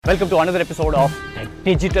Welcome to another episode of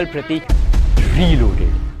Digital Pratik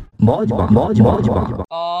Reloaded.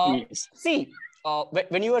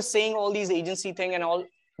 When you were saying all these agency thing and all,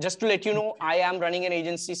 just to let you know, I am running an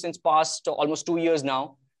agency since past almost 2 years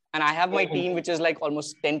now. And I have my team, which is like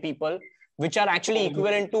almost 10 people, which are actually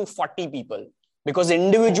equivalent to 40 people. Because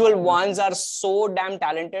individual ones are so damn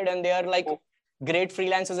talented and they are like great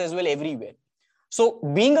freelancers as well everywhere. So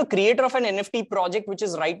being a creator of an NFT project, which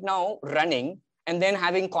is right now running, and then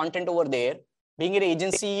having content over there, being an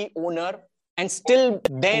agency owner, and still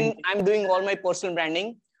then I'm doing all my personal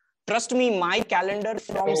branding. Trust me, my calendar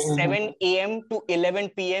from 7 a.m. to 11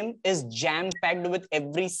 p.m. is jam-packed with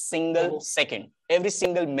every single second, every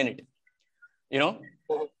single minute, you know.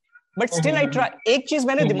 But still I try. एक चीज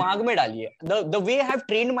मैंने दिमाग में डाली है. The way I have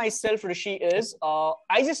trained myself, Rishi, is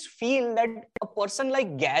I just feel that a person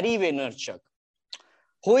like Gary Vaynerchuk,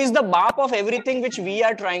 who is the bap of everything which we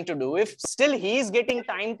are trying to do, if still he is getting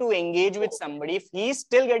time to engage with somebody, if he is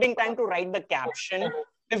still getting time to write the caption,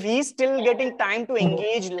 if he is still getting time to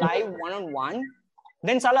engage live one-on-one,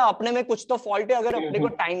 then साला अपने में कुछ तो fault है अगर अपने को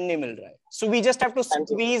time नहीं मिल रहा है. So we just have to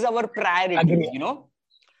squeeze our priorities, you know.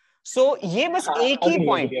 So ये बस एक ही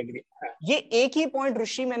point, ये एक ही point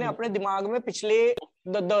ऋषि मैंने अपने दिमाग में पिछले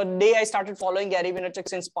the day I started following Gary Vaynerchuk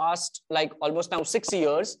since past like almost now 6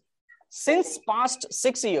 years. Since past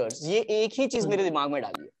 6 years, ये एक ही चीज मेरे दिमाग में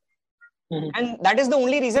डाली है. And that is the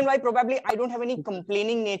only reason why probably I don't have any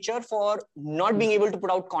complaining nature for not being able to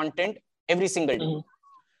put out content every single day.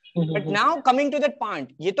 But now coming to that point,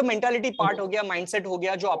 ये तो mentality part हो गया, mindset हो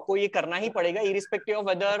गया, जो आपको ये करना ही पड़ेगा, irrespective of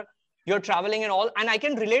whether you're traveling and all. And I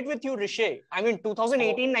can relate with you, Rishi. I mean,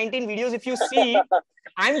 2018-19 videos, if you see,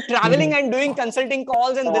 I'm traveling and doing consulting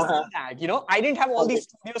calls and this and that. You know, I didn't have all these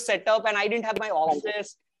studios set up and I didn't have my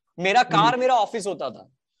office. मेरा car मेरा office होता था.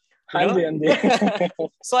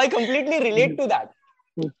 So I completely relate to that.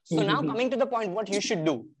 So now coming to the point, what you should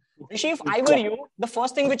do, Rishi, if I were you, the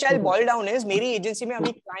first thing which I'll boil down is मेरी agency में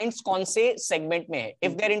अभी clients कौन से segment में है.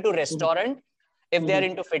 If they're into restaurant, if they're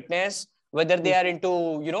into fitness, whether they are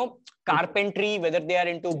into, you know, carpentry, whether they are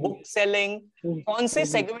into book selling, कौन से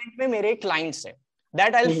segment में मेरे clients है.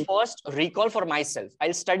 That I'll first recall for myself.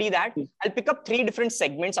 I'll study that. I'll pick up 3 different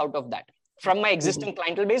segments out of that, from my existing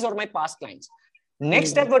clientele base or my past clients. Next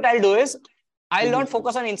step, what I'll do is, I'll not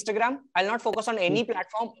focus on Instagram. I'll not focus on any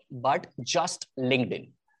platform, but just LinkedIn.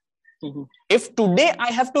 If today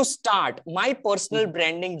I have to start my personal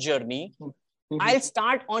branding journey, I'll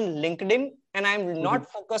start on LinkedIn and I will not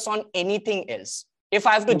focus on anything else. If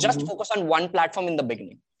I have to just focus on one platform in the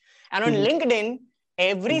beginning. And on LinkedIn,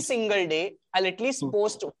 every single day, I'll at least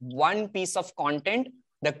post one piece of content.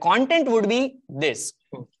 The content would be this.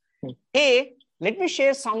 Hey, let me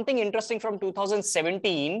share something interesting from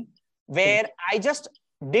 2017 where I just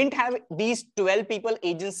didn't have these 12 people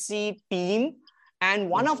agency team, and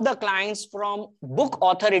one of the clients from book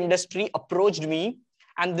author industry approached me,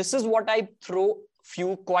 and this is what I throw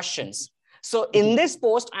few questions. So in this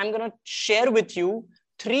post, I'm going to share with you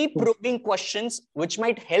 3 probing questions which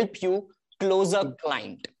might help you close a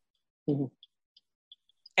client.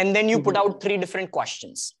 And then you put out 3 different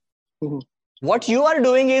questions. What you are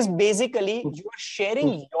doing is basically you are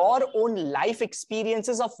sharing your own life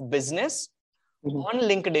experiences of business on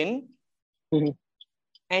LinkedIn,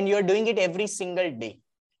 and you're doing it every single day.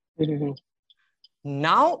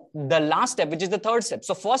 Now, the last step, which is the 3rd step.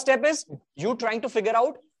 So first step is you trying to figure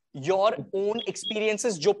out your own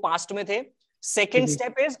experiences jo past mein the. Second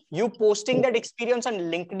step is you posting that experience on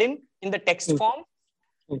LinkedIn in the text form.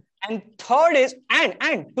 And third is,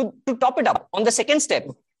 and to top it up, on the second step,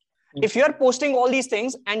 if you're posting all these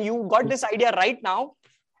things and you got this idea right now,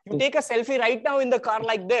 you take a selfie right now in the car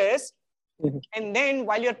like this. And then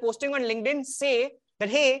while you're posting on LinkedIn, say that,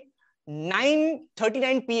 hey,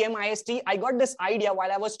 9:39 p.m. IST, I got this idea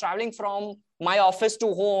while I was traveling from my office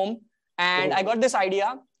to home. And I got this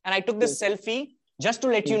idea and I took this selfie just to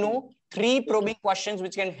let you know 3 probing questions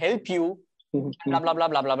which can help you, blah, blah, blah,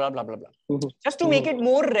 blah, blah, blah, blah, blah, blah. Just to make it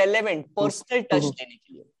more relevant, personal touch dene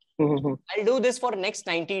ke liye. I'll do this for next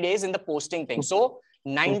 90 days in the posting thing. So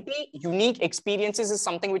 90 unique experiences is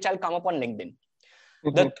something which I'll come up on LinkedIn.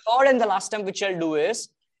 The third and the last time which I'll do is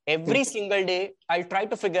every single day, I'll try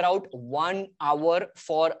to figure out 1 hour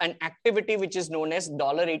for an activity which is known as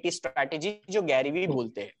 $80 strategy, jo Gary Vee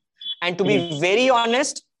bolte hai. And to be very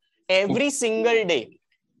honest, every single day,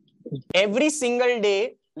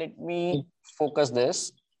 let me focus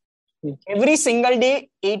this. Every single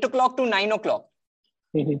day, 8 o'clock to 9 o'clock.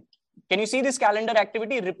 Can you see this calendar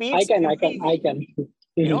activity repeats? I can.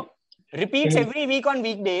 You know, repeats every week on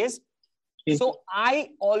weekdays. So I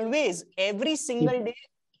always, every single day,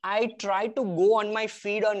 I try to go on my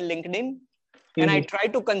feed on LinkedIn and I try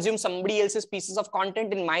to consume somebody else's pieces of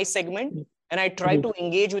content in my segment, and I try to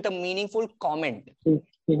engage with a meaningful comment.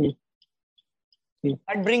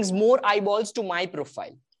 That brings more eyeballs to my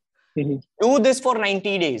profile. Do this for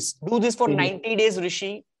 90 days. Do this for 90 days,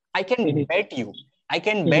 Rishi. I can bet you. I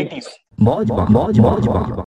can bet you.